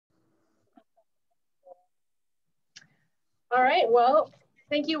All right, well,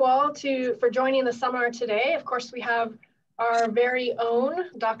 thank you all for joining the seminar today. Of course, we have our very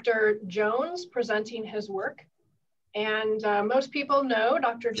own Dr. Jones presenting his work. And most people know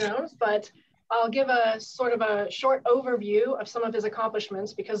Dr. Jones, but I'll give a sort of a short overview of some of his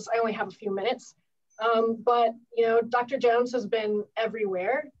accomplishments because I only have a few minutes. But you know, Dr. Jones has been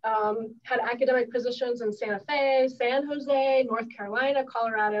everywhere, had academic positions in Santa Fe, San Jose, North Carolina,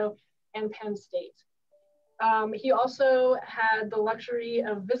 Colorado, and Penn State. He also had the luxury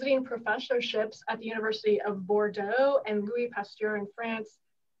of visiting professorships at the University of Bordeaux and Louis Pasteur in France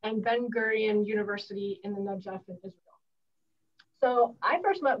and Ben Gurion University in the Negev in Israel. So I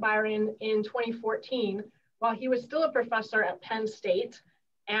first met Byron in 2014 while he was still a professor at Penn State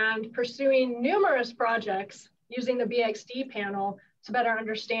and pursuing numerous projects using the BXD panel to better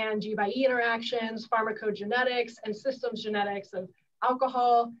understand G/E interactions, pharmacogenetics, and systems genetics of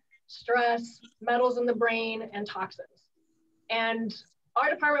alcohol, stress, metals in the brain, and toxins. And our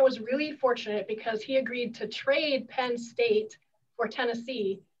department was really fortunate because he agreed to trade Penn State for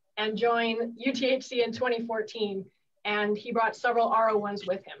Tennessee and join UTHC in 2014. And he brought several R01s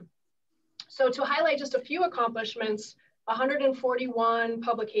with him. So to highlight just a few accomplishments, 141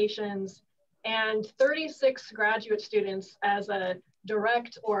 publications and 36 graduate students as a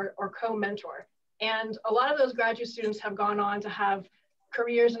direct or co-mentor. And a lot of those graduate students have gone on to have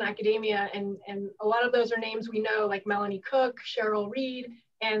careers in academia, and a lot of those are names we know, like Melanie Cook, Cheryl Reed,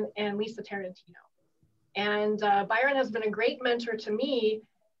 and Lisa Tarantino. And Byron has been a great mentor to me,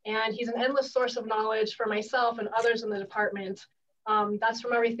 and he's an endless source of knowledge for myself and others in the department. That's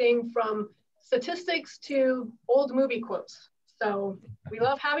from everything from statistics to old movie quotes. So we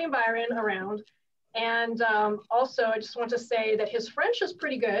love having Byron around. And also, I just want to say that his French is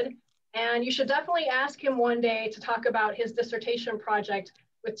pretty good. And you should definitely ask him one day to talk about his dissertation project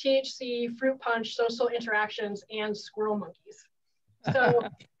with THC, fruit punch, social interactions, and squirrel monkeys. So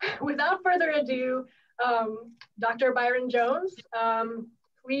without further ado, Dr. Byron Jones,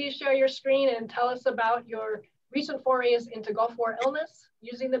 please share your screen and tell us about your recent forays into Gulf War illness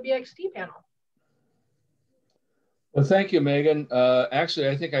using the BXD panel. Well, thank you, Megan. Actually,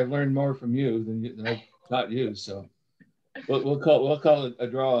 I think I've learned more from you than I've taught you, so. We'll call it a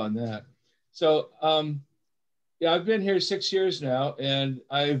draw on that. So yeah, I've been here 6 years now, and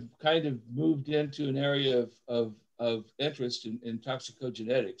I've kind of moved into an area of interest in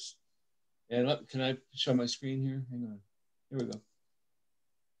toxicogenetics. And can I show my screen here? Hang on. Here we go.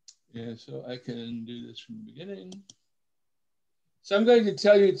 Yeah, so I can do this from the beginning. So I'm going to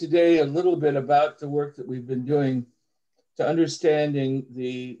tell you today a little bit about the work that we've been doing to understanding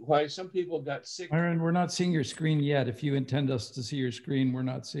why some people got sick. Byron, we're not seeing your screen yet. If you intend us to see your screen, we're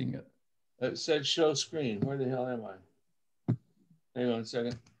not seeing it. It said show screen. Where the hell am I? Hang on a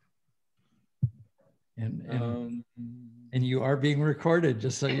second. And you are being recorded,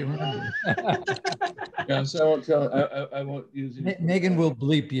 just so you remember. Yeah, so I won't tell. I won't use it. Megan will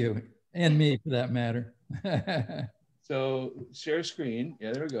bleep you, and me for that matter. So share screen.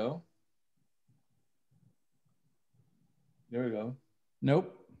 Yeah, there we go. There we go.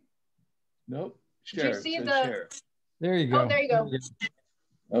 Nope. Nope. Share. Did you see the? Share. There you go. Oh, there you go.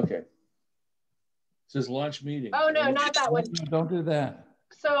 Okay. It says launch meeting. Oh no, not that one. Don't do that.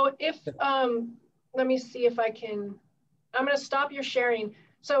 So if let me see if I can. I'm going to stop your sharing.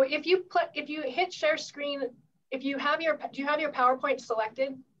 So if you hit share screen, if you have do you have your PowerPoint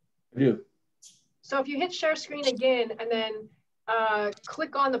selected? I do. So if you hit share screen again and then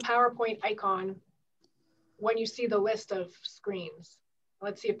click on the PowerPoint icon when you see the list of screens.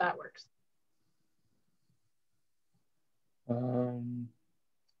 Let's see if that works.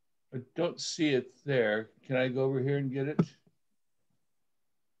 I don't see it there. Can I go over here and get it?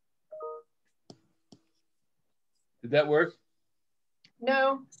 Did that work?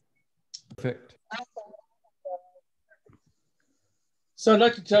 No. Perfect. So I'd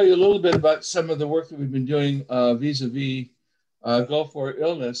like to tell you a little bit about some of the work that we've been doing vis-a-vis Gulf War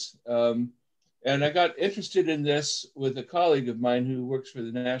illness. And I got interested in this with a colleague of mine who works for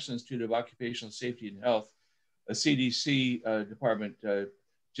the National Institute of Occupational Safety and Health, a CDC department,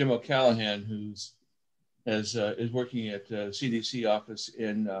 Jim O'Callahan, who's is working at the CDC office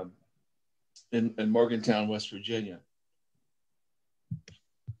in Morgantown, West Virginia.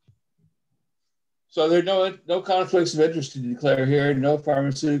 So there are no conflicts of interest to declare here, no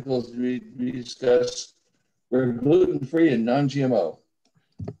pharmaceuticals to be discussed. We're gluten-free and non-GMO.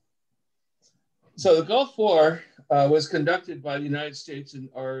 So the Gulf War was conducted by the United States and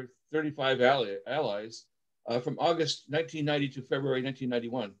our 35 allies from August 1990 to February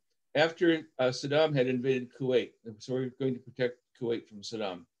 1991, after Saddam had invaded Kuwait. So we're going to protect Kuwait from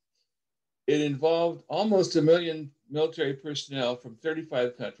Saddam. It involved almost 1 million military personnel from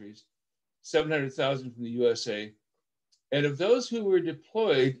 35 countries, 700,000 from the USA. And of those who were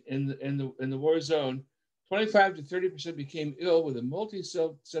deployed in the war zone, 25 to 30% became ill with a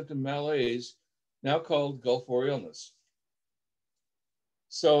multi-symptom malaise, now called Gulf War illness.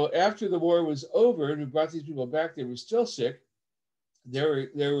 So after the war was over and we brought these people back, they were still sick. There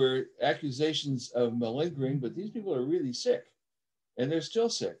were accusations of malingering, but these people are really sick and they're still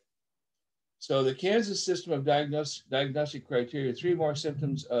sick. So the Kansas system of diagnostic criteria, 3 more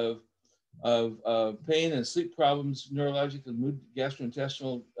symptoms of pain and sleep problems, neurological, mood,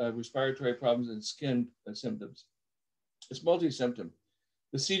 gastrointestinal, respiratory problems, and skin symptoms. It's multi-symptom.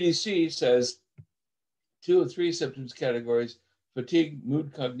 The CDC says 2 of 3 symptoms categories: fatigue,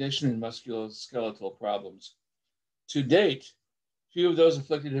 mood, cognition, and musculoskeletal problems. To date, few of those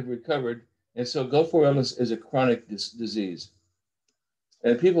afflicted have recovered, and so Gulf War illness is a chronic disease.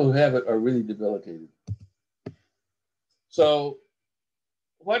 And people who have it are really debilitated. So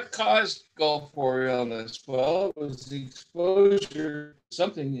what caused Gulf War illness? Well, it was the exposure to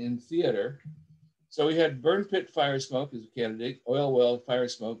something in theater. So we had burn pit fire smoke as a candidate, oil well fire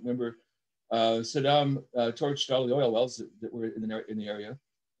smoke. Remember, Saddam torched all the oil wells that were in the area.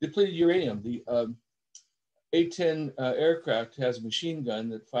 Depleted uranium. The A-10 aircraft has a machine gun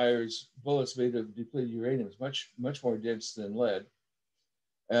that fires bullets made of depleted uranium. It's much more dense than lead.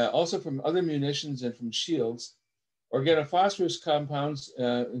 Also from other munitions and from shields. Organophosphorus compounds,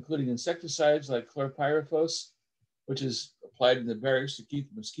 including insecticides like chlorpyrifos, which is applied in the barracks to keep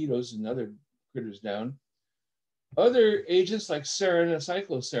mosquitoes and other critters down. Other agents like sarin and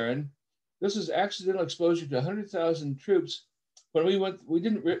cyclosarin. This is accidental exposure to 100,000 troops. When we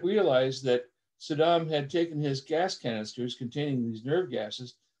didn't realize that Saddam had taken his gas canisters containing these nerve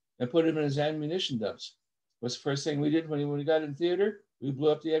gases and put them in his ammunition dumps. What's the first thing we did when we got in theater? We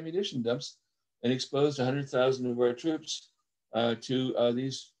blew up the ammunition dumps and exposed 100,000 of our troops to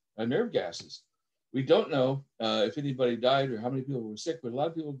these nerve gases. We don't know if anybody died or how many people were sick, but a lot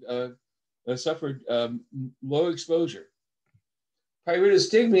of people suffered low exposure.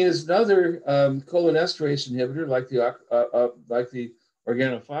 Pyridostigmine is another cholinesterase inhibitor, like the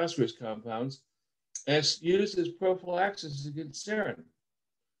organophosphorus compounds, and it's used as prophylaxis against sarin.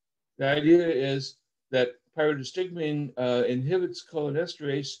 The idea is that pyridostigmine inhibits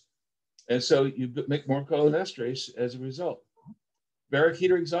cholinesterase, and so you make more cholinesterase as a result. Baric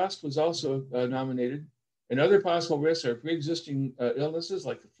heater exhaust was also nominated. And other possible risks are pre-existing illnesses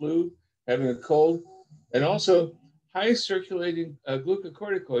like the flu, having a cold, and also high circulating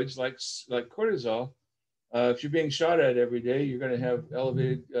glucocorticoids like cortisol. If you're being shot at every day, you're going to have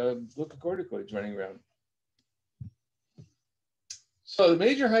elevated glucocorticoids running around. So the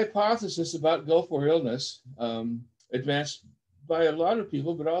major hypothesis about Gulf War illness, advanced by a lot of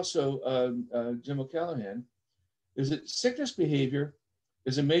people, but also Jim O'Callaghan, is that sickness behavior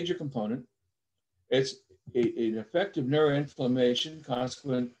is a major component. It's an effective neuroinflammation,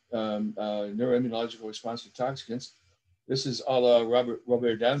 consequent neuroimmunological response to toxicants. This is a la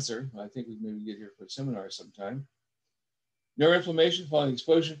Robert Dancer. I think we maybe get here for a seminar sometime. Neuroinflammation following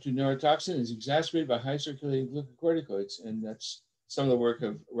exposure to neurotoxin is exacerbated by high circulating glucocorticoids, and that's some of the work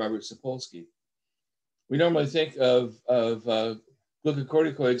of Robert Sapolsky. We normally think of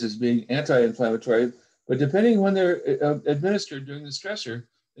glucocorticoids as being anti-inflammatory, but depending when they're administered during the stressor,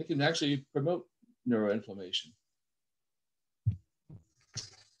 they can actually promote neuroinflammation.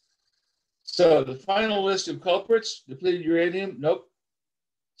 So the final list of culprits: depleted uranium, nope.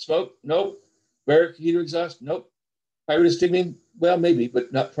 Smoke, nope. Baric heater exhaust, nope. Pyridostigmine, well, maybe,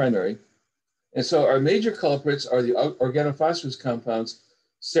 but not primary. And so our major culprits are the organophosphorus compounds,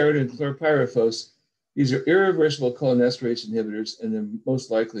 sarin and chlorpyrifos. These are irreversible cholinesterase inhibitors, and they're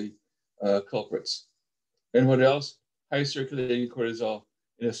most likely culprits. And what else? High circulating cortisol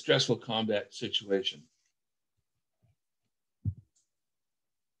in a stressful combat situation.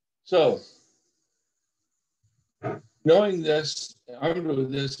 So, knowing this, armed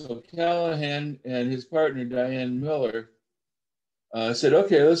with this, O'Callaghan and his partner, Diane Miller, said,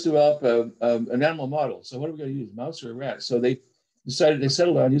 okay, let's develop an animal model. So what are we going to use, mouse or a rat? So they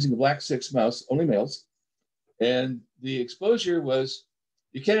settled on using a black 6 mouse, only males. And the exposure was,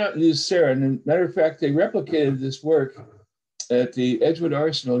 you cannot use sarin. And matter of fact, they replicated this work at the Edgewood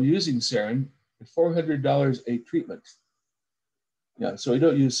Arsenal using sarin at $400 a treatment. Yeah, so we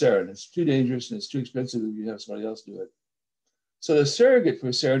don't use sarin. It's too dangerous and it's too expensive if you have somebody else do it. So the surrogate for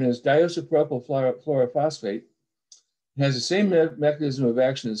sarin is diisopropyl fluorophosphate. It has the same mechanism of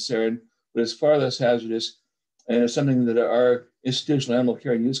action as sarin, but it's far less hazardous, and it's something that our institutional animal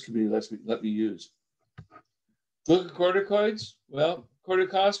care and use committee let me use. Glucocorticoids, well,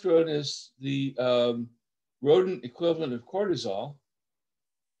 corticosterone is the rodent equivalent of cortisol,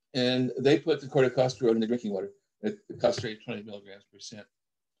 and they put the corticosterone in the drinking water at the concentrate 20 milligrams %.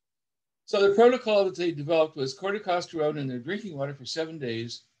 So the protocol that they developed was corticosterone in their drinking water for 7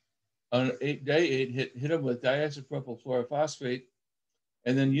 days. On day 8, hit them with diisopropyl fluorophosphate,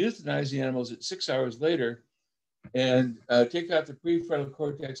 and then euthanize the animals at 6 hours later and take out the prefrontal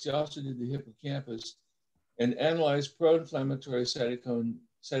cortex. They also did the hippocampus and analyze pro-inflammatory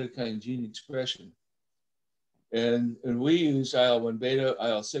cytokine gene expression. And we used IL-1 beta,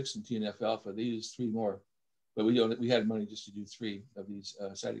 IL-6, and TNF alpha. They used 3 more, but we had money just to do 3 of these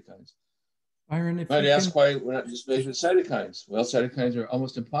cytokines. Byron, if I'd you ask can... why we're not just measuring cytokines. Well, cytokines are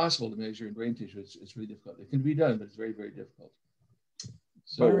almost impossible to measure in brain tissue. It's really difficult. It can be done, but it's very, very difficult.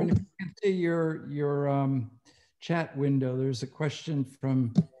 So, Byron, if you can see your chat window, there's a question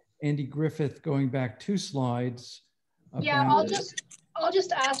from Andy Griffith going back 2 slides. Yeah, I'll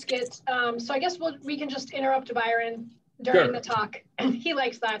just ask it. So I guess we can just interrupt Byron during the talk. He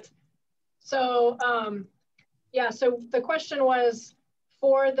likes that. So yeah, so the question was,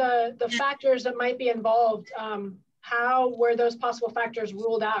 for the factors that might be involved, how were those possible factors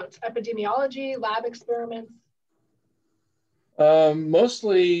ruled out? Epidemiology, lab experiments?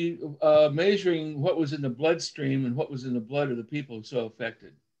 mostly measuring what was in the bloodstream and what was in the blood of the people so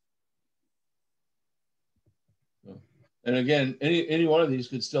affected. And again, any one of these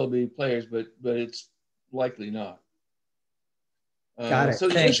could still be players, but it's likely not. Got it. So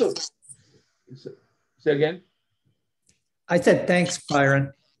the Thanks. initial, say again? I said thanks,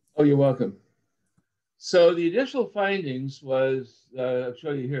 Byron. Oh, you're welcome. So the initial findings was, I'll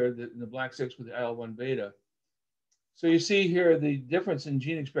show you here in the black 6 with the IL-1 beta. So you see here the difference in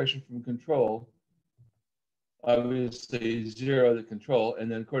gene expression from control. Obviously 0 the control, and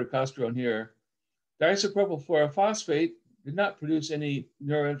then corticosterone here. Diisopropyl fluorophosphate did not produce any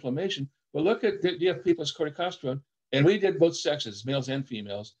neuroinflammation, but look at the DFP plus corticosterone, and we did both sexes, males and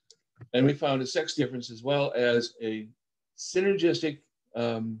females, and we found a sex difference as well as a synergistic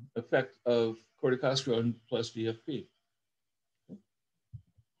effect of corticosterone plus DFP.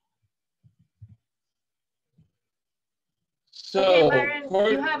 So, okay,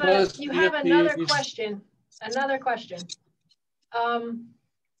 Byron, you have another question. Another question.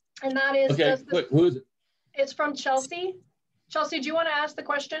 And that is, okay, who is it? It's from Chelsea. Chelsea, do you want to ask the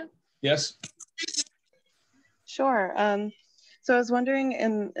question? Yes. Sure. So I was wondering,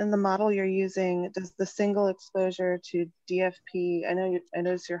 in the model you're using, does the single exposure to DFP, I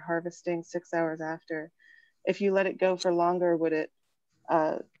notice you're harvesting 6 hours after. If you let it go for longer, would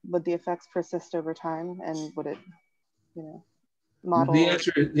the effects persist over time, and would it, model?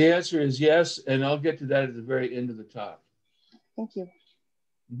 The answer is yes, and I'll get to that at the very end of the talk. Thank you.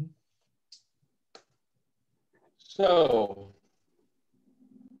 Mm-hmm.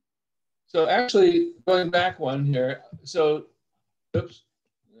 So actually, going back one here, so, oops,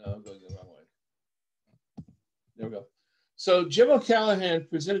 no, I'm going the wrong way. There we go. So Jim O'Callaghan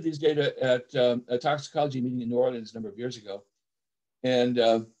presented these data at a toxicology meeting in New Orleans a number of years ago. And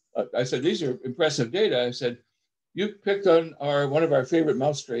I said, these are impressive data. I said, you picked on one of our favorite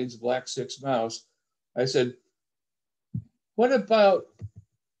mouse strains, black 6 mouse. I said, what about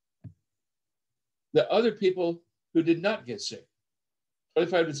the other people who did not get sick?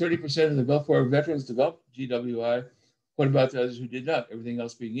 25 to 30% of the Gulf War veterans developed GWI. What about the others who did not, everything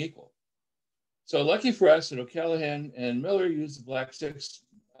else being equal? So lucky for us that O'Callaghan and Miller used the black 6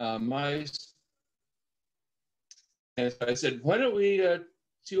 mice. And I said, why don't we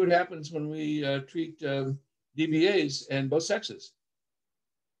see what happens when we treat DBAs and both sexes?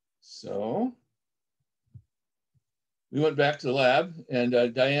 So we went back to the lab, and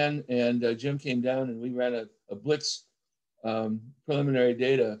Diane and Jim came down, and we ran a blitz preliminary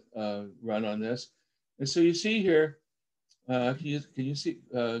data run on this. And so you see here, can you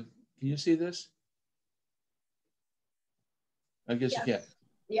see this? I guess yes. You can.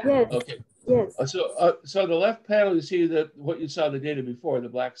 Yeah. Yes. Okay. Yes. So the left panel, you see that what you saw the data before, the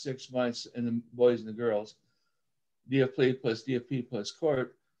black 6 mice and the boys and the girls, DFP plus DFP plus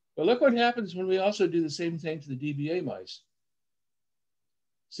CORT. But look what happens when we also do the same thing to the DBA mice.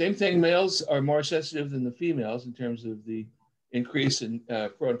 Same thing, males are more sensitive than the females in terms of the increase in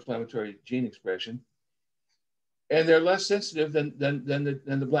pro-inflammatory gene expression. And they're less sensitive than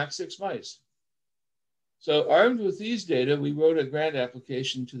the black 6 mice. So armed with these data, we wrote a grant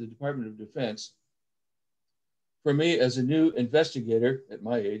application to the Department of Defense. For me, as a new investigator at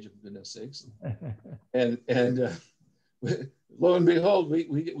my age, of goodness sakes, and lo and behold,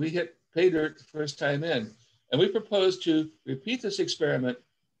 we hit pay dirt the first time in. And we proposed to repeat this experiment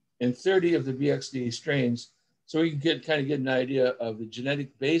in 30 of the BXD strains so we can get an idea of the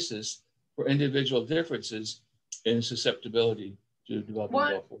genetic basis for individual differences in susceptibility to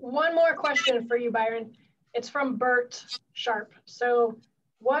developing one more question for you, Byron. It's from Bert Sharp. So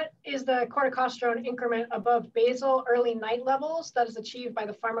what is the corticosterone increment above basal early night levels that is achieved by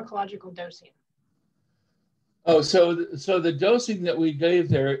the pharmacological dosing? Oh, so the dosing that we gave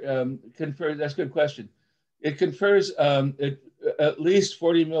there confers, that's a good question. It confers at least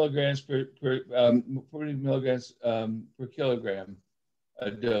 40 milligrams per kilogram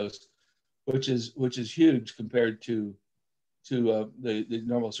dose, which is huge compared to the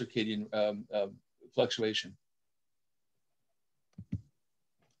normal circadian fluctuation.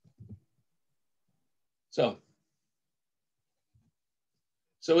 So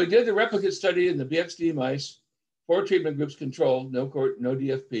we did the replicate study in the BXD mice, 4 treatment groups controlled, no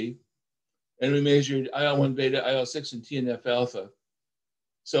DFP, and we measured IL-1 beta, IL-6, and TNF alpha.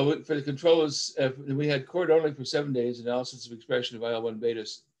 So for the controls, we had cord only for 7 days, analysis of expression of IL-1 beta,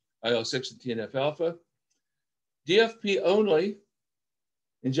 IL-6, and TNF alpha. DFP only,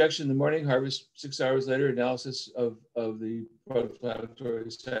 injection in the morning, harvest 6 hours later, analysis of the pro-inflammatory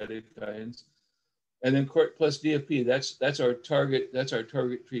cytokines. And then cord plus DFP, that's our target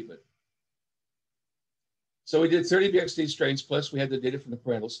treatment. So we did 30 BXD strains, plus we had the data from the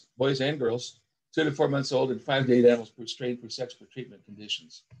parentals, boys and girls, 2 to 4 months old, and 5 to 8 animals per strain per sex per treatment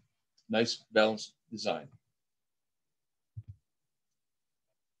conditions. Nice balanced design.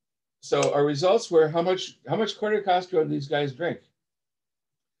 So our results were how much corticosterone these guys drink.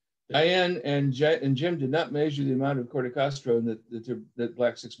 Diane and Jim did not measure the amount of corticosterone that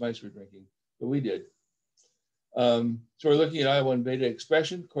black 6 mice were drinking, but we did. So we're looking at IL-1 beta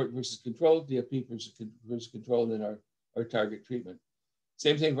expression, cort versus control, DFP versus control, and then our target treatment.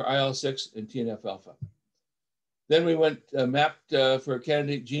 Same thing for IL-6 and TNF alpha. Then we went mapped for a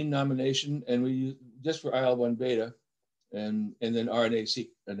candidate gene nomination, and we used just for IL-1 beta, and then RNA-seq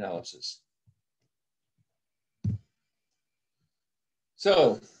analysis.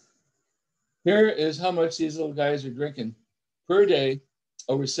 So here is how much these little guys are drinking per day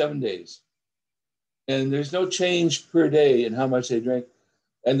over 7 days. And there's no change per day in how much they drink.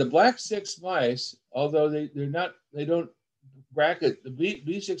 And the black 6 mice, although they don't bracket, the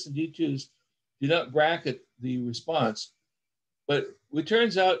B6 and D2s do not bracket the response, but it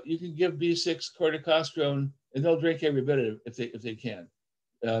turns out you can give B6 corticosterone and they'll drink every bit of it if they can.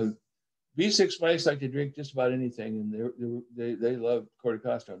 B6 mice like to drink just about anything, and they love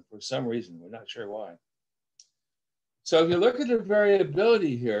corticosterone for some reason. We're not sure why. So if you look at the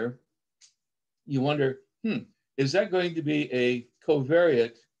variability here, you wonder, is that going to be a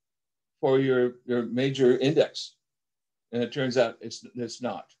covariate for your major index? And it turns out it's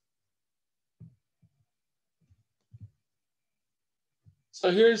not.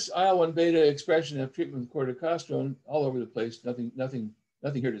 So here's IL-1 beta expression of treatment with corticosterone all over the place. Nothing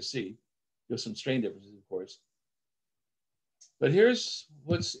here to see. Just some strain differences, of course. But here's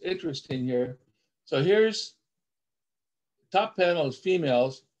what's interesting here. So here's top panel is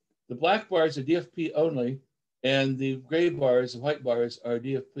females. The black bars are DFP only, and the gray bars, the white bars, are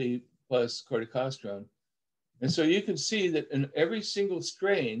DFP plus corticosterone. And so you can see that in every single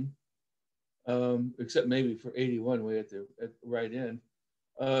strain, except maybe for 81 way at the right end,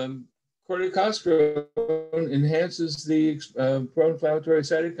 corticosterone enhances the pro-inflammatory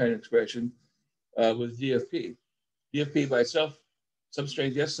cytokine expression with DFP. DFP by itself, some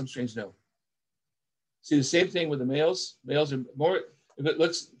strains yes, some strains no. See the same thing with the males. Males are more,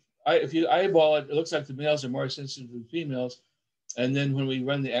 if you eyeball it, it looks like the males are more sensitive than females. And then when we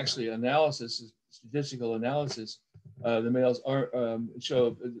run the statistical analysis, the males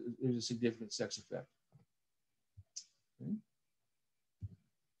show there's a significant sex effect. Okay.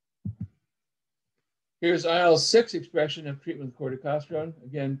 Here's IL-6 expression of treatment with corticosterone.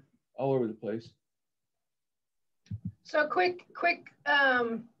 Again, all over the place. So quick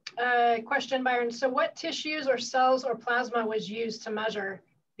question, Byron. So what tissues or cells or plasma was used to measure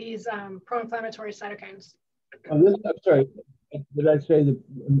these pro-inflammatory cytokines? I'm sorry, did I say the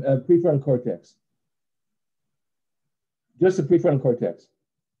prefrontal cortex? Just the prefrontal cortex.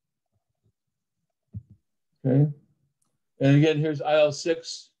 Okay. And again, here's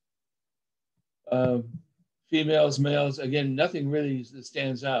IL-6. Females, males, again, nothing really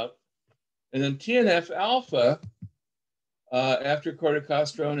stands out. And then TNF alpha after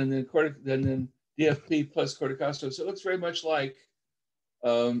corticosterone, and then DFP plus corticosterone. So it looks very much like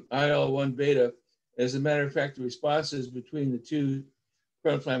IL-1 beta. As a matter of fact, the responses between the two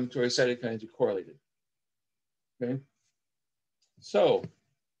pro-inflammatory cytokines are correlated. Okay. So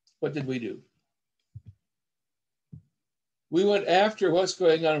what did we do? We went after what's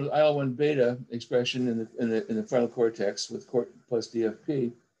going on with IL-1 beta expression in the frontal cortex with plus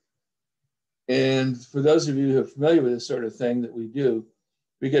DFP. And for those of you who are familiar with this sort of thing that we do,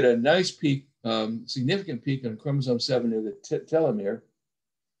 we get a nice peak, significant peak on chromosome 7 near the telomere,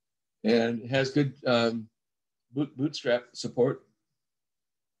 and has good bootstrap support.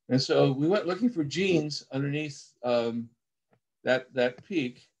 And so we went looking for genes underneath that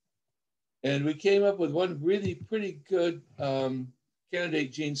peak, and we came up with one really pretty good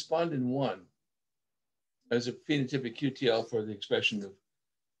candidate gene, spondin-1, as a phenotypic QTL for the expression of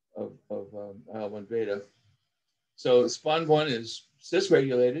IL-1 beta. So SPON1 is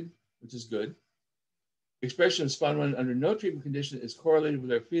cis-regulated, which is good. Expression of SPON1 under no treatment condition is correlated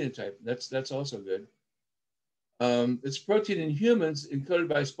with our phenotype. That's also good. It's a protein in humans encoded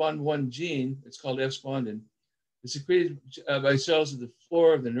by SPON1 gene. It's called F-spondin. It's secreted by cells of the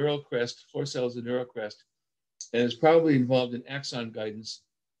floor of the neural crest, floor cells of the neural crest, and is probably involved in axon guidance.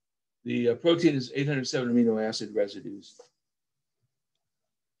 The protein is 807 amino acid residues.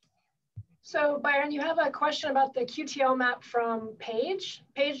 So Byron, you have a question about the QTL map from Paige.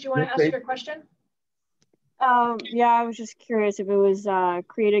 Paige, do you want to ask your question? Yeah, I was just curious if it was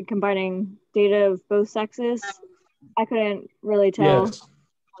created combining data of both sexes. I couldn't really tell. Yes.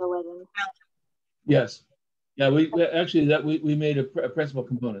 Yes. Yeah, we actually we made a principal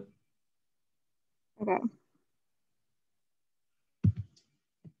component. Okay.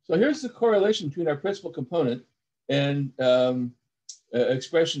 So here's the correlation between our principal component and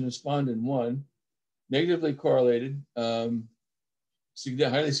expression of spondin-1, negatively correlated, highly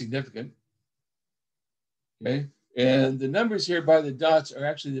significant. Okay, and the numbers here by the dots are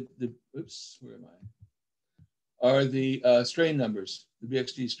actually oops, where am I? Are the strain numbers, the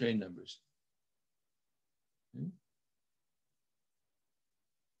BXD strain numbers. Okay.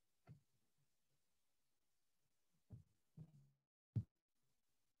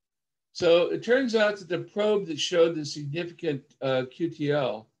 So it turns out that the probe that showed the significant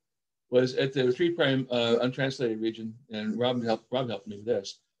QTL was at the 3' untranslated region, and Rob helped me with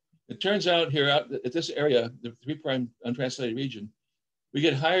this. It turns out here out at this area, the 3' untranslated region, we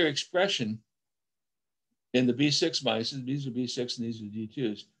get higher expression in the B6 mice. These are B6 and these are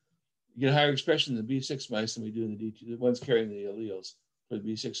D2s. You get higher expression in the B6 mice than we do in the D2, the ones carrying the alleles for the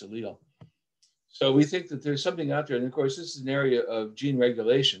B6 allele. So we think that there's something out there, and of course this is an area of gene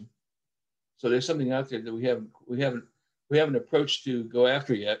regulation. So there's something out there that we haven't approached to go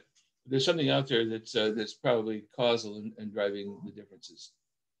after yet. There's something out there that's probably causal and driving the differences.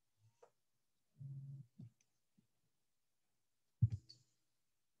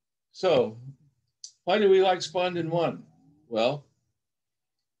 So why do we like spondin-1? Well,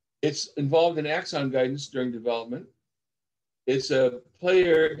 it's involved in axon guidance during development. It's a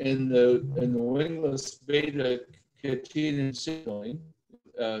player in the wingless beta catenin signaling,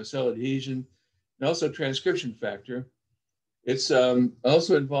 cell adhesion, and also transcription factor. It's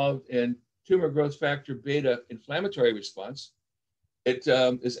also involved in tumor growth factor beta inflammatory response. It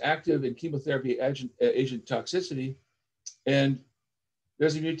is active in chemotherapy agent toxicity, and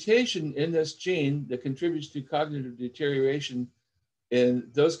there's a mutation in this gene that contributes to cognitive deterioration in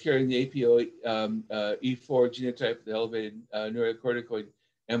those carrying the APOE4 genotype, the elevated neurocorticoid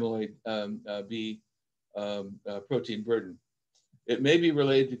amyloid B protein burden. It may be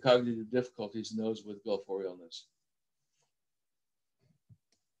related to cognitive difficulties in those with Gulf War illness.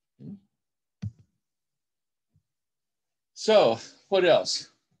 So what else?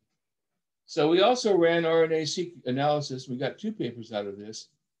 So we also ran RNA-seq analysis. We got 2 papers out of this.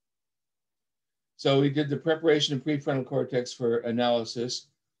 So we did the preparation of prefrontal cortex for analysis.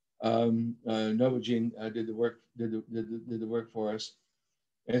 Novogene did the work for us.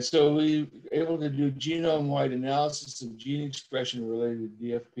 And so we were able to do genome-wide analysis of gene expression related to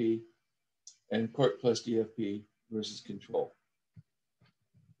DFP and CORT plus DFP versus control.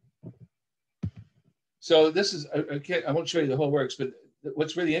 So this is, I won't show you the whole works, but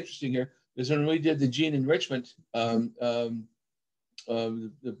what's really interesting here is when we did the gene enrichment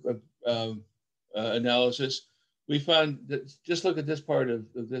analysis, we found that, just look at this part of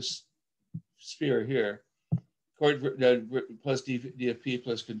this sphere here, CORT plus DFP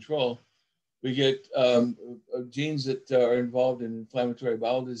plus control, we get genes that are involved in inflammatory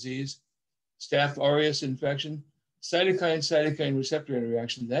bowel disease, Staph aureus infection, cytokine receptor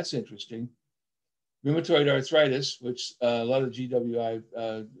interaction, that's interesting, rheumatoid arthritis, which a lot of GWI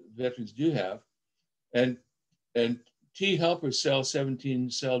veterans do have, and T helper cell 17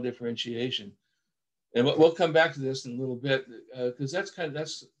 cell differentiation. And we'll come back to this in a little bit because that's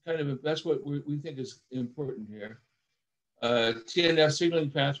what we think is important here. TNF signaling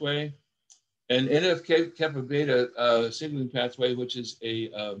pathway and NF kappa beta signaling pathway, which is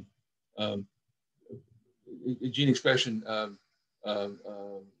a gene expression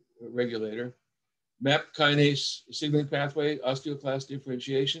regulator. MAP kinase signaling pathway, osteoclast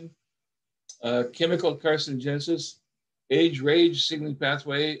differentiation, chemical carcinogenesis, age-rage signaling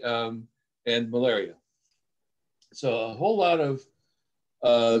pathway, and malaria. So a whole lot of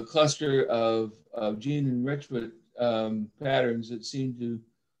cluster of gene enrichment patterns that seem to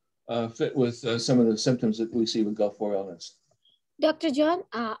fit with some of the symptoms that we see with Gulf War illness. Dr. John,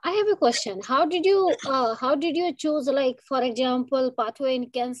 I have a question. How did you choose, like, for example, pathway in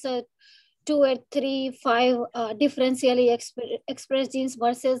cancer 2 and 3, 5 differentially expressed genes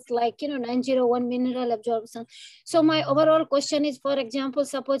versus, like, 901 mineral absorption? So my overall question is, for example,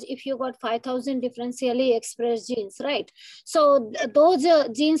 suppose if you got 5,000 differentially expressed genes, right? So those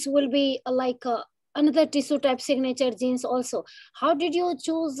genes will be like another tissue type signature genes also. How did you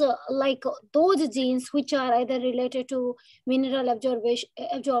choose like those genes which are either related to mineral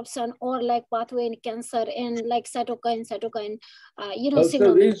absorption or like pathway in cancer and like cytokine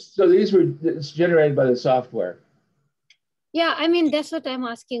signal? So these were generated by the software. Yeah, I mean, that's what I'm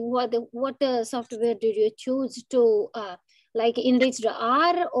asking. What software did you choose to like enriched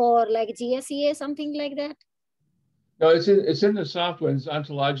R or like GSEA, something like that? No, it's in the software. It's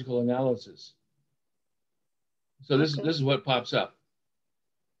ontological analysis. So this is what pops up.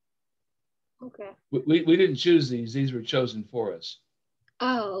 Okay. We didn't choose these. These were chosen for us.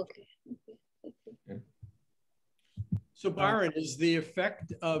 Oh, okay. Okay. So Byron, is the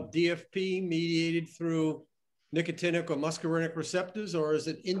effect of DFP mediated through nicotinic or muscarinic receptors, or is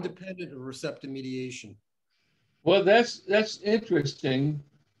it independent of receptor mediation? Well, that's interesting.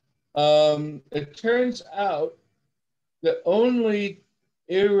 It turns out that only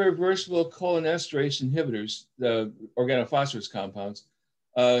irreversible cholinesterase inhibitors, the organophosphorus compounds,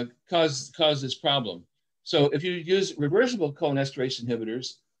 cause this problem. So if you use reversible cholinesterase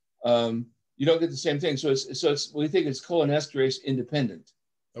inhibitors, you don't get the same thing. So we think it's cholinesterase independent.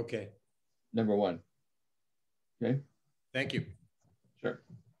 Okay. Number one. Okay. Thank you. Sure.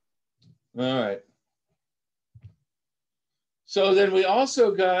 All right. So then we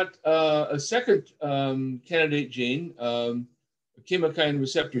also got a second candidate gene, chemokine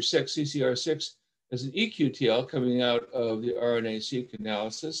receptor 6, CCR6, as an EQTL coming out of the RNA-seq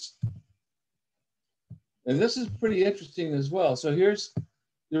analysis. And this is pretty interesting as well. So here's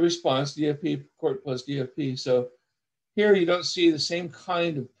the response, DFP, CORT plus DFP. So here you don't see the same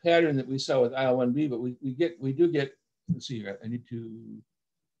kind of pattern that we saw with IL-1B, but we do get, let's see here, I need to,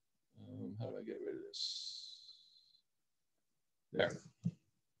 how do I get rid of this? There.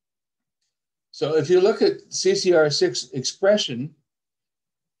 So if you look at CCR6 expression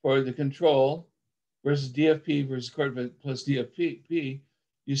for the control versus DFP versus CORT plus DFP,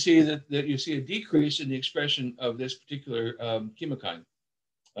 you see that you see a decrease in the expression of this particular chemokine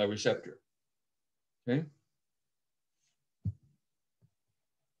receptor. Okay.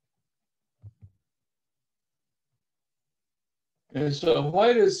 And so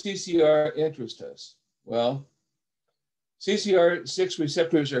why does CCR interest us? Well, CCR6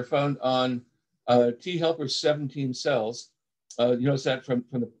 receptors are found on T helper 17 cells. You notice that from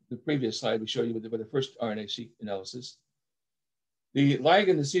the previous slide we showed you with the first RNA-seq analysis. The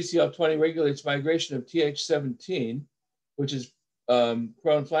ligand, the CCL20, regulates migration of Th17, which is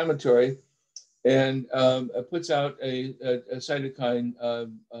pro-inflammatory, and puts out a cytokine,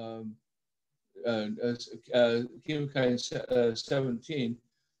 chemokine 17,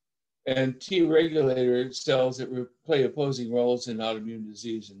 and T regulator cells that play opposing roles in autoimmune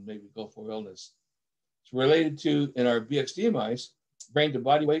disease and maybe Gulf War illness. It's related to, in our BXD mice, brain to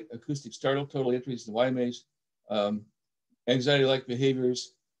body weight, acoustic startle, total increase in Y maze, anxiety-like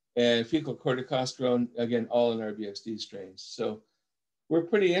behaviors, and fecal corticosterone, again, all in our BXD strains. So we're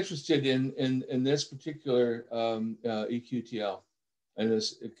pretty interested in this particular EQTL and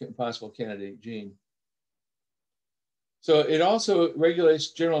this possible candidate gene. So it also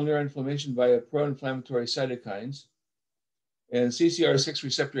regulates general neuroinflammation via pro-inflammatory cytokines, and CCR6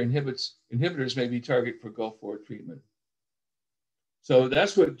 receptor inhibitors may be target for Gulf War treatment. So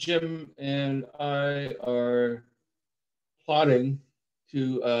that's what Jim and I are plotting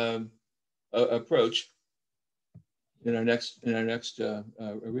to approach in our next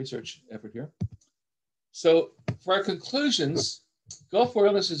research effort here. So for our conclusions, Gulf War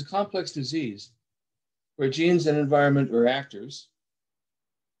illness is a complex disease where genes and environment are actors.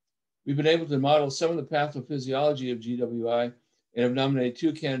 We've been able to model some of the pathophysiology of GWI and have nominated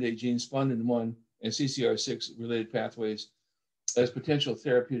 2 candidate genes, spondin-1 and CCR6 related pathways, as potential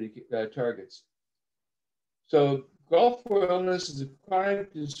therapeutic targets. So Gulf War illness is a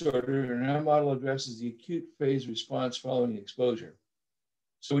chronic disorder, and our model addresses the acute phase response following exposure.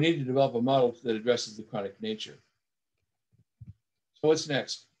 So we need to develop a model that addresses the chronic nature. So what's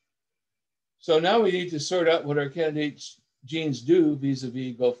next? So now we need to sort out what our candidate genes do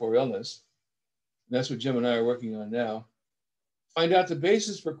vis-a-vis Gulf-War illness. And that's what Jim and I are working on now. Find out the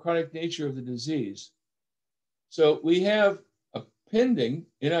basis for chronic nature of the disease. So we have a pending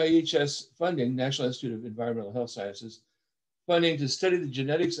NIHS funding, National Institute of Environmental Health Sciences, funding to study the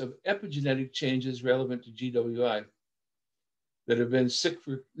genetics of epigenetic changes relevant to GWI that have been sick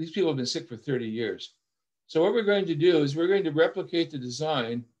for, these people have been sick for 30 years. So what we're going to do is we're going to replicate the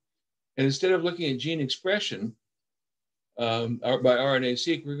design, and instead of looking at gene expression by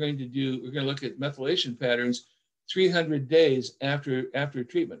RNA-seq, we're going to look at methylation patterns 300 days after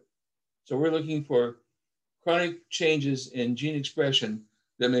treatment. So we're looking for chronic changes in gene expression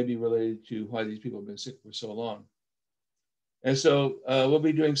that may be related to why these people have been sick for so long. And so we'll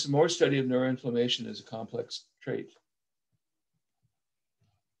be doing some more study of neuroinflammation as a complex trait.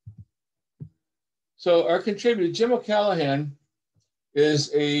 So our contributor, Jim O'Callaghan,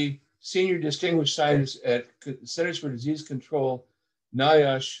 is a senior distinguished scientist at Centers for Disease Control,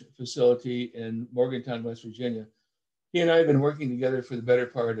 NIOSH facility in Morgantown, West Virginia. He and I have been working together for the better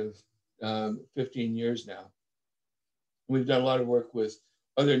part of 15 years now. We've done a lot of work with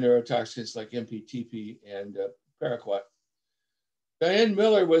other neurotoxins like MPTP and paraquat. Diane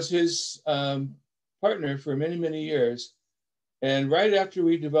Miller was his partner for many, many years. And right after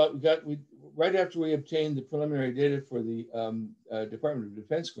we obtained the preliminary data for the Department of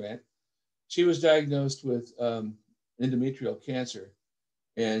Defense grant, she was diagnosed with endometrial cancer,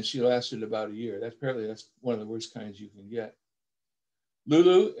 and she lasted about a year. That's one of the worst kinds you can get.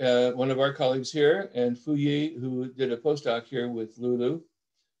 Lulu, one of our colleagues here, and Fu Yi, who did a postdoc here with Lulu.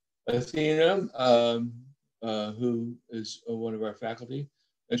 Athena, who is one of our faculty,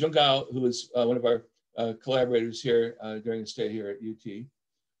 and Zheng Gao, who is one of our collaborators here during the stay here at UT.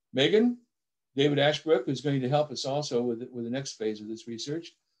 Megan, David Ashbrook, who's going to help us also with the next phase of this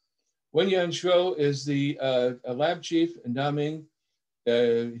research. Wenyuan Shuo is the lab chief, and Daming.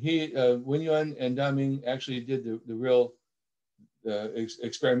 Wenyuan and Daming actually did the real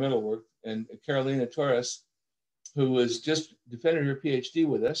experimental work, and Carolina Torres, who was just defended her PhD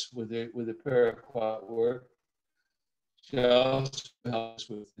with us with the paraquat work. She also helps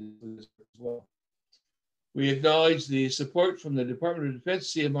with this as well. We acknowledge the support from the Department of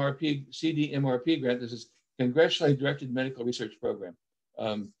Defense CDMRP grant. This is Congressionally Directed Medical Research Program.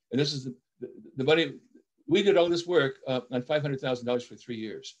 And this is the money, we did all this work on $500,000 for 3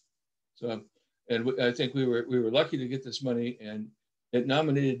 years. So, and I think we were lucky to get this money, and it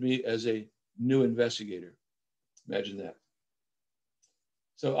nominated me as a new investigator. Imagine that.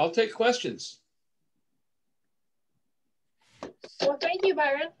 So I'll take questions. Well, thank you,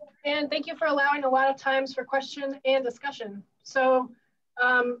 Byron. And thank you for allowing a lot of times for question and discussion. So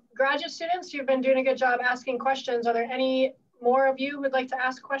graduate students, you've been doing a good job asking questions. Are there any more of you who would like to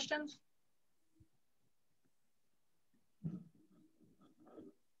ask questions?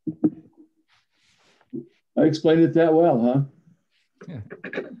 I explained it that well, huh? Yeah.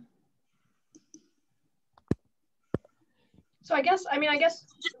 So I guess,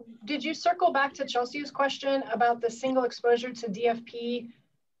 did you circle back to Chelsea's question about the single exposure to DFP?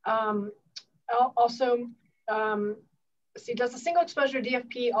 Does the single exposure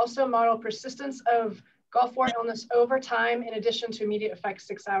DFP also model persistence of Gulf War illness over time in addition to immediate effects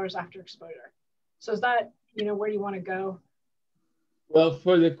 6 hours after exposure? So is that, where you want to go? Well,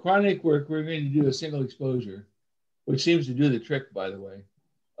 for the chronic work, we're going to do a single exposure, which seems to do the trick, by the way.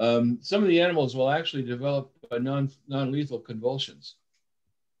 Some of the animals will actually develop non-lethal convulsions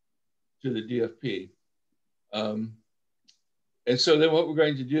to the DFP. And so then what we're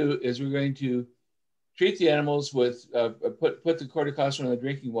going to do is we're going to treat the animals with, put the corticosteroid in the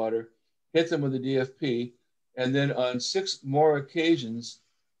drinking water, hit them with the DFP, and then on 6 more occasions,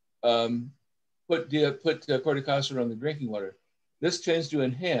 put corticosteroid on the drinking water. This tends to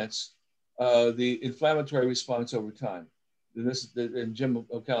enhance the inflammatory response over time. And Jim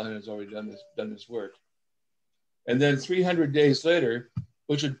O'Callaghan has already done this work. And then 300 days later,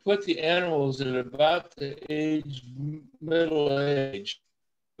 which would put the animals at about the middle age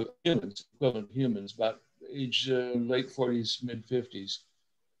of humans, equivalent to humans, about age late 40s, mid 50s.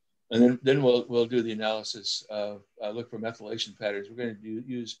 And then we'll do the analysis, look for methylation patterns. We're going to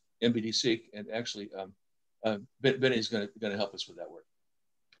use MBD-seq, and actually Benny's going to help us with that work.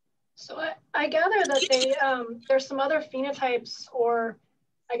 So I gather that there's some other phenotypes or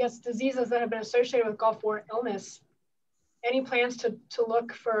I guess diseases that have been associated with Gulf War illness. Any plans to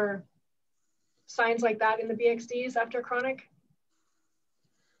look for signs like that in the BXDs after chronic?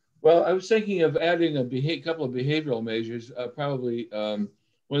 Well, I was thinking of adding a couple of behavioral measures. Probably one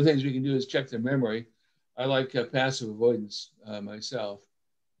of the things we can do is check their memory. I like passive avoidance myself.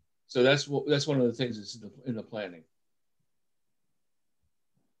 So that's one of the things that's in the planning.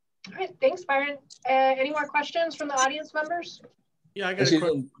 All right, thanks, Byron. Any more questions from the audience members? Yeah, I got a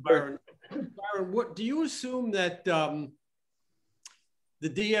question for Byron. Byron, what do you assume that the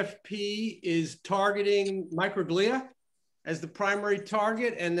DFP is targeting microglia as the primary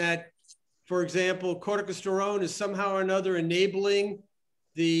target, and that, for example, corticosterone is somehow or another enabling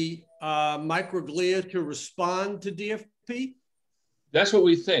the microglia to respond to DFP? That's what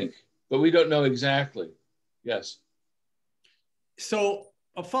we think, but we don't know exactly. Yes. So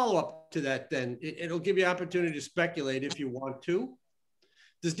a follow-up to that then, it'll give you opportunity to speculate if you want to.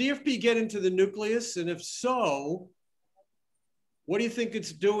 Does DFP get into the nucleus? And if so, what do you think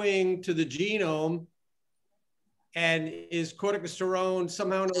it's doing to the genome? And is corticosterone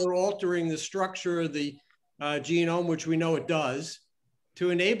somehow or another altering the structure of the genome, which we know it does,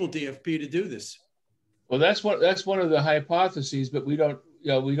 to enable DFP to do this? Well, that's one of the hypotheses, but we don't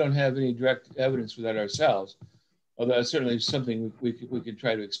have any direct evidence for that ourselves. Although that's certainly something we could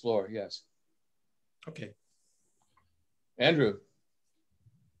try to explore. Yes. Okay. Andrew.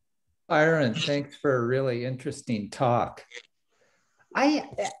 Byron, thanks for a really interesting talk. I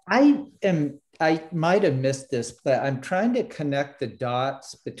might have missed this, but I'm trying to connect the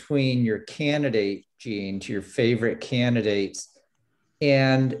dots between your candidate genes, your favorite candidates,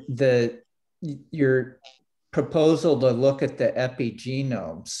 and your proposal to look at the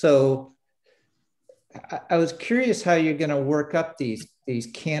epigenome. So I was curious how you're going to work up these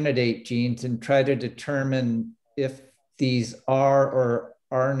candidate genes and try to determine if these are or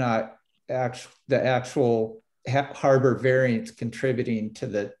are not the actual harbor variants contributing to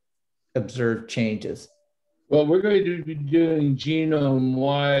the observed changes. Well, we're going to be doing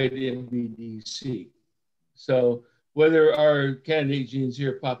genome-wide MVDC. So whether our candidate genes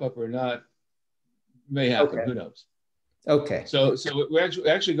here pop up or not may happen. Okay. Who knows? Okay. So we're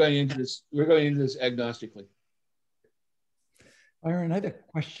actually going into this. We're going into this agnostically. Byron, I have a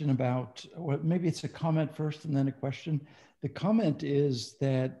question about, well, maybe it's a comment first and then a question. The comment is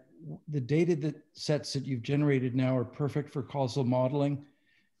that the data sets that you've generated now are perfect for causal modeling,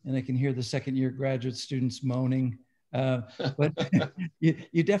 and I can hear the second-year graduate students moaning. But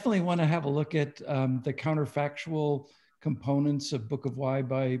you definitely want to have a look at the counterfactual components of Book of Y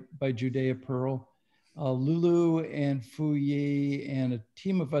by Judea Pearl. Lulu and Fu Yi and a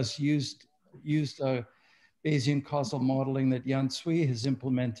team of us used Bayesian causal modeling that Yan Sui has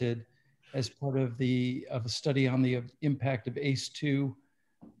implemented as part of a study on the impact of ACE2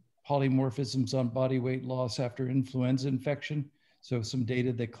 polymorphisms on body weight loss after influenza infection. So some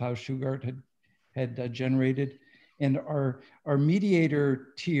data that Klaus Schugart had generated. And our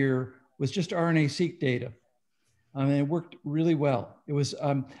mediator tier was just RNA-seq data. And it worked really well. It was,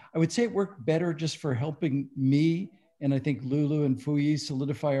 I would say it worked better just for helping me, and I think Lulu and Fuyi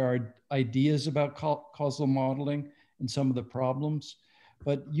solidify our ideas about causal modeling and some of the problems.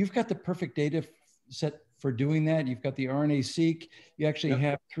 But you've got the perfect data set for doing that. You've got the RNA-seq. You actually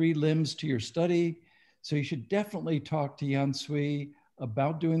have 3 limbs to your study. So you should definitely talk to Yan Sui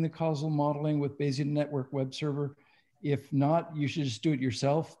about doing the causal modeling with Bayesian Network Web Server. If not, you should just do it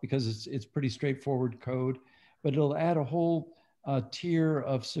yourself because it's pretty straightforward code. But it'll add a whole tier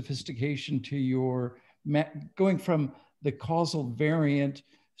of sophistication to your, going from the causal variant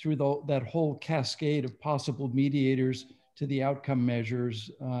through that whole cascade of possible mediators to the outcome measures,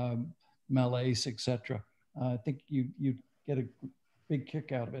 malaise, et cetera. I think you get a big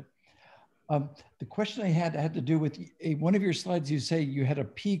kick out of it. The question I had to do with one of your slides. You say you had a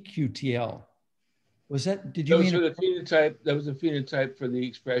PQTL. Was that, did you mean? The phenotype, that was the phenotype for the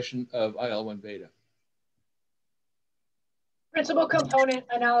expression of IL-1 beta. Principal component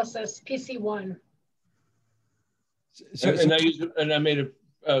analysis, PC1. I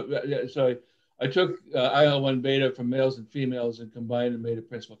took IL-1 beta from males and females and combined and made a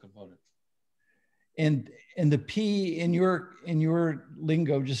principal component. And the P in your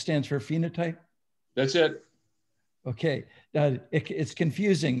lingo just stands for phenotype? That's it. Okay, it's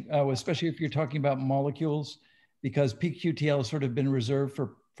confusing, especially if you're talking about molecules, because PQTL has sort of been reserved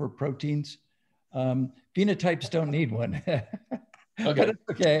for proteins. Phenotypes don't need one. Okay.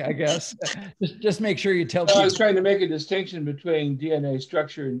 Okay, I guess. Just make sure you tell people. I was trying to make a distinction between DNA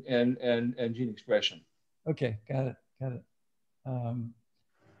structure and gene expression. Okay, got it.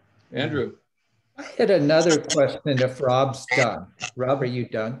 Andrew. I had another question if Rob's done. Rob, are you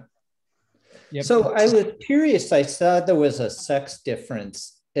done? Yep. So I was curious, I saw there was a sex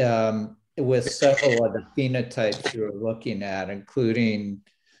difference with several of the phenotypes you were looking at, including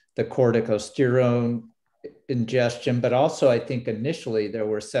the corticosterone ingestion, but also I think initially there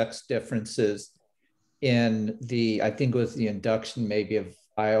were sex differences in I think it was the induction maybe of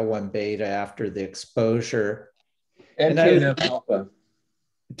IL-1 beta after the exposure. And TNF alpha.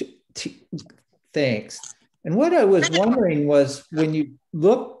 Thanks. And what I was wondering was, when you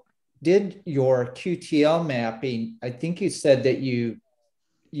did your QTL mapping, I think you said that you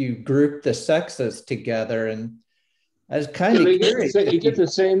grouped the sexes together, and I was kind of curious. You get the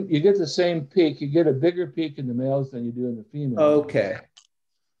same peak. You get a bigger peak in the males than you do in the females. Okay.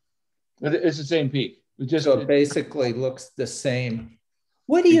 But it's the same peak. So it basically looks the same.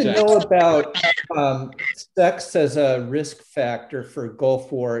 What do you know about sex as a risk factor for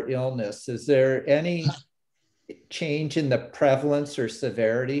Gulf War illness? Is there any change in the prevalence or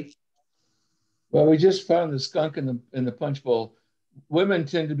severity? Well, we just found the skunk in the punch bowl. Women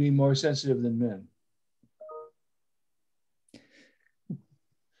tend to be more sensitive than men.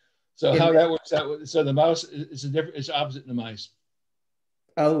 So how that works out? So the mouse is opposite in the mice.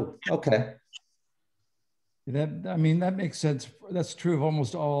 Oh, okay. That makes sense. That's true of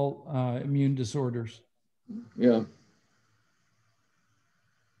almost all immune disorders. Yeah.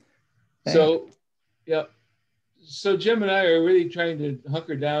 So, yeah. So Jim and I are really trying to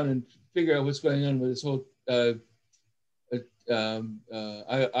hunker down and figure out what's going on with this whole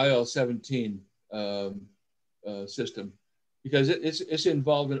IL-17 system, because it's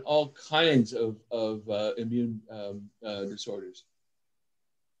involved in all kinds of immune disorders.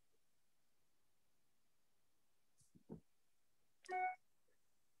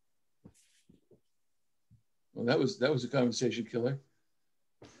 Well, that was a conversation killer.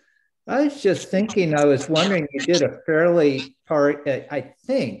 I was just thinking, I was wondering, you did a fairly I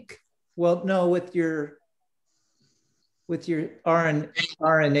think, well, no, with your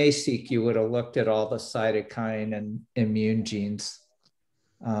RNA-seq, you would have looked at all the cytokine and immune genes.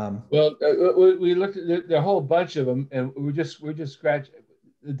 Well, we looked at the whole bunch of them, and we're just scratching.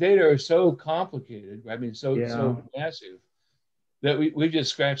 The data are so complicated. I mean, so massive that we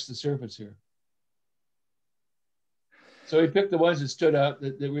just scratched the surface here. So we picked the ones that stood out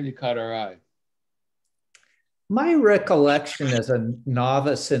that really caught our eye. My recollection as a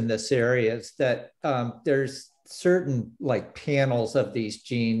novice in this area is that there's certain panels of these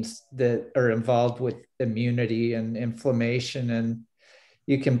genes that are involved with immunity and inflammation, and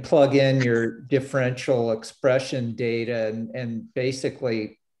you can plug in your differential expression data, and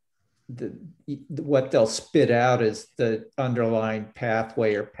basically what they'll spit out is the underlying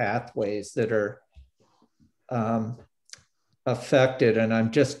pathway or pathways that are affected. And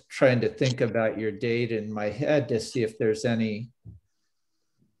I'm just trying to think about your data in my head to see if there's any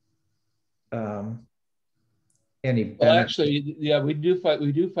benefit. Well, actually, yeah, we do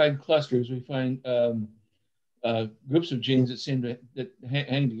find clusters. We find groups of genes that seem to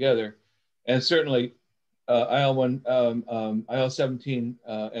hang together, and certainly IL-1, IL-17,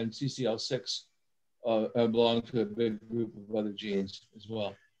 and CCL6 belong to a big group of other genes as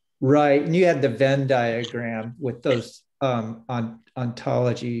well. Right, and you had the Venn diagram with those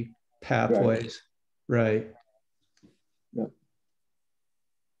ontology pathways, right? Yeah.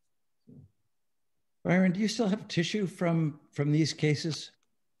 Byron, do you still have tissue from these cases?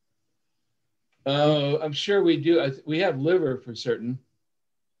 I'm sure we do. We have liver for certain.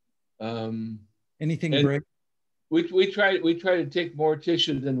 Anything break? We try to take more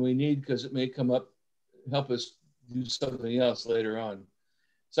tissue than we need because it may help us do something else later on.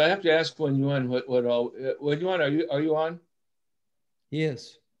 So I have to ask Wen-Yuan Wen-Yuan, are you on? He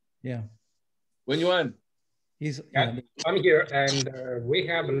is, yeah. Wen-Yuan. I'm here, and we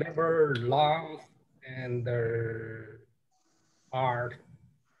have liver, lungs, and heart.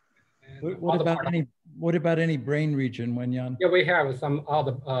 What about any brain region, Wen-Yuan? Yeah, we have some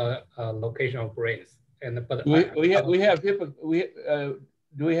other location of brains, but do we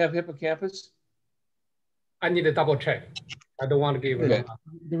have hippocampus? I need to double check. I don't want to give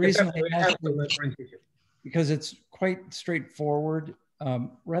the reason I ask because it's quite straightforward,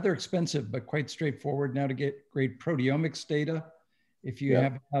 rather expensive, but quite straightforward now to get great proteomics data if you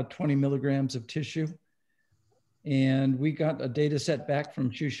have about 20 milligrams of tissue. And we got a data set back from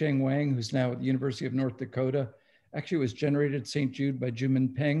Xusheng Wang, who's now at the University of North Dakota. Actually, it was generated at St. Jude by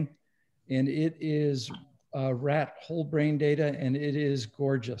Jumin Peng. And it is rat whole brain data, and it is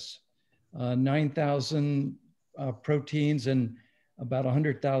gorgeous. 9,000 proteins and about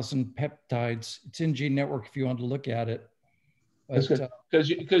 100,000 peptides. It's in Gene Network if you want to look at it. Because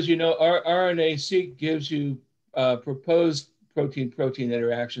our RNA-seq gives you proposed protein-protein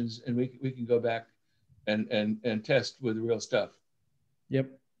interactions, and we can go back and test with the real stuff.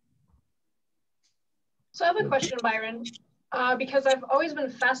 Yep. So I have a question, Byron, because I've always been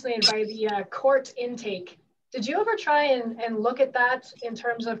fascinated by the CORT intake. Did you ever try and look at that in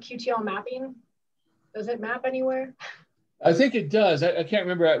terms of QTL mapping? Does it map anywhere? I think it does. I can't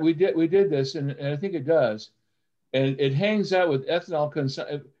remember. We did this, and I think it does. And it hangs out with ethanol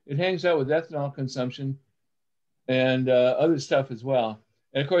consumption and other stuff as well.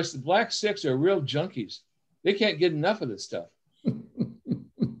 And of course, the black 6 are real junkies. They can't get enough of this stuff.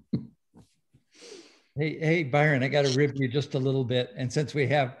 Hey, Byron, I got to rib you just a little bit. And since we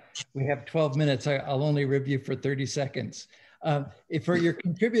have 12 minutes, I'll only rib you for 30 seconds. For your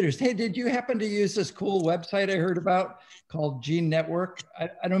contributors, hey, did you happen to use this cool website I heard about called Gene Network? I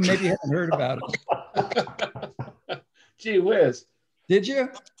don't know, maybe you haven't heard about it. Gee whiz. Did you?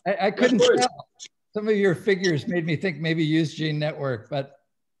 I couldn't tell. Some of your figures made me think maybe use Gene Network, but.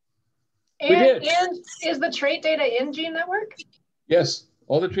 And is the trait data in Gene Network? Yes,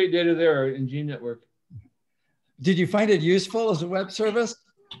 all the trait data there are in Gene Network. Did you find it useful as a web service?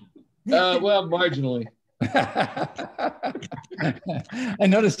 Well, marginally. I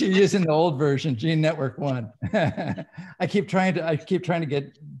noticed you're using the old version, Gene Network 1. I keep trying to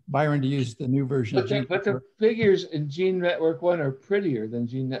get Byron to use the new version. But the figures in Gene Network 1 are prettier than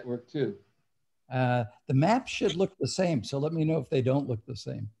Gene Network 2. The maps should look the same, so let me know if they don't look the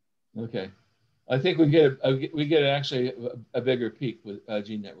same. Okay, I think we get actually a bigger peak with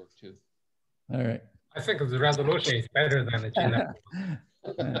Gene Network 2. All right. I think the resolution is better than the Gene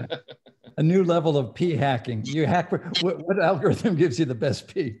Network. A new level of P hacking. You hack, what algorithm gives you the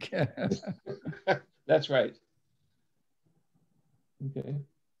best peak? That's right. Okay.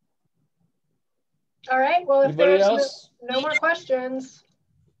 All right, well, if Anybody there's else? no more questions.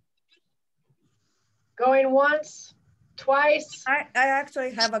 Going once, twice. I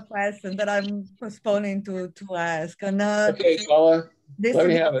actually have a question that I'm postponing to ask. And, okay, Paula, let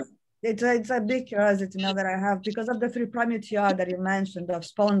me have it. It's a big curiosity now that I have because of the 3' UTR that you mentioned of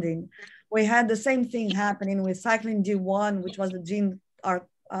sponding. We had the same thing happening with cyclin D1, which was the gene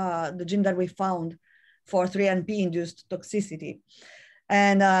that we found for 3NP induced toxicity.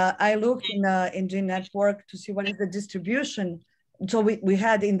 And I looked in Gene Network to see what is the distribution. So we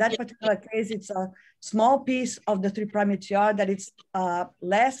had in that particular case, it's a small piece of the 3' UTR that is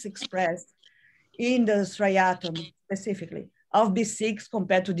less expressed in the striatum specifically of B6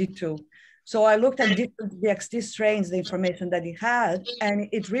 compared to D2. So I looked at different DXT strains, the information that it had, and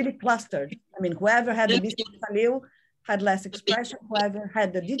it really clustered. I mean, whoever had the B6 allele had less expression, whoever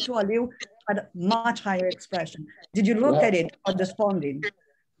had the D2 allele had much higher expression. Did you look at it on the sponding,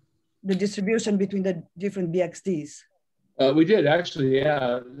 the distribution between the different BXTs? We did actually,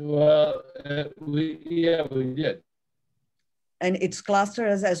 yeah. Well, we did. And it's clustered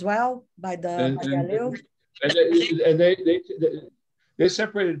as well by the allele? And they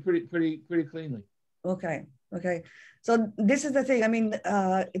separated pretty cleanly. Okay. So this is the thing. I mean,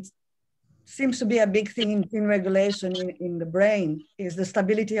 it seems to be a big thing in gene regulation in the brain is the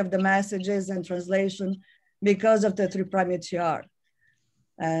stability of the messages and translation because of the 3' UTR.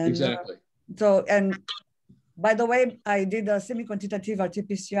 And exactly. And by the way, I did a semi-quantitative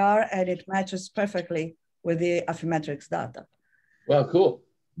RT-PCR and it matches perfectly with the Affymetrix data. Wow, cool.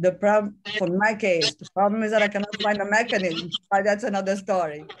 The problem, for my case, the problem is that I cannot find a mechanism, but that's another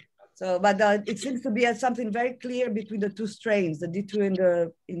story. So, but it seems to be something very clear between the two strains, the D2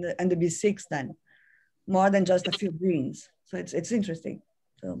 and the B6 then, more than just a few genes. So it's interesting.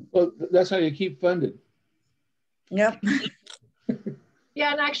 So, well, that's how you keep funded. Yep.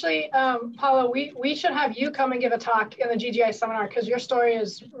 Yeah, and actually, Paula, we should have you come and give a talk in the GGI seminar because your story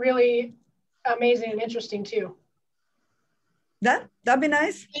is really amazing and interesting too. That'd be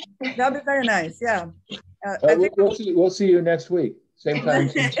nice. That'd be very nice. Yeah. We'll see you next week. Same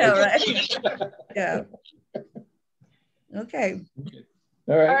time. Yeah, right. Yeah. Okay.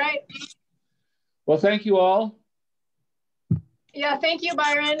 All right. All right. Well, thank you all. Yeah, thank you,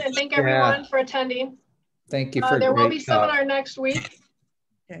 Byron, and thank everyone for attending. Thank you for there will be seminar next week.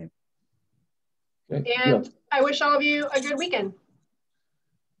 Okay. And I wish all of you a good weekend.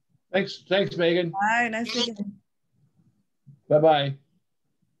 Thanks, Megan. Bye. Nice weekend. Bye-bye.